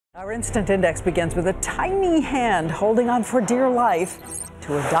Our instant index begins with a tiny hand holding on for dear life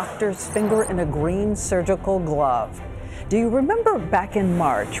to a doctor's finger in a green surgical glove. Do you remember back in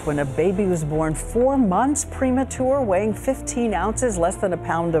March when a baby was born 4 months premature, weighing 15 ounces, less than a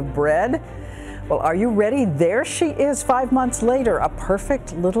pound of bread? Well, are you ready? There she is 5 months later, a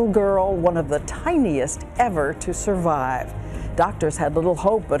perfect little girl, one of the tiniest ever to survive. Doctors had little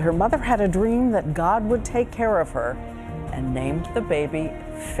hope, but her mother had a dream that God would take care of her and named the baby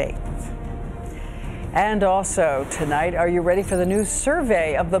Faith. And also tonight, are you ready for the new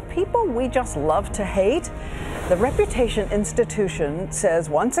survey of the people we just love to hate? The Reputation Institution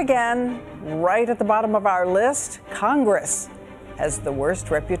says once again, right at the bottom of our list, Congress has the worst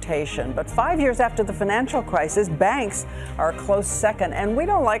reputation. But 5 years after the financial crisis, banks are a close second, and we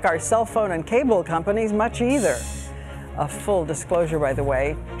don't like our cell phone and cable companies much either. A full disclosure, by the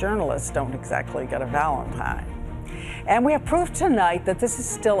way, journalists don't exactly get a Valentine. And we have proof tonight that this is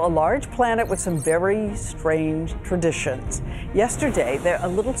still a large planet with some very strange traditions. Yesterday, a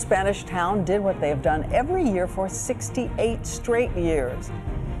little Spanish town did what they have done every year for 68 straight years.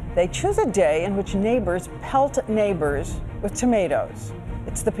 They choose a day in which neighbors pelt neighbors with tomatoes.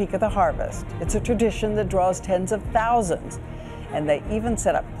 It's the peak of the harvest. It's a tradition that draws tens of thousands. And they even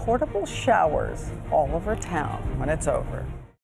set up portable showers all over town when it's over.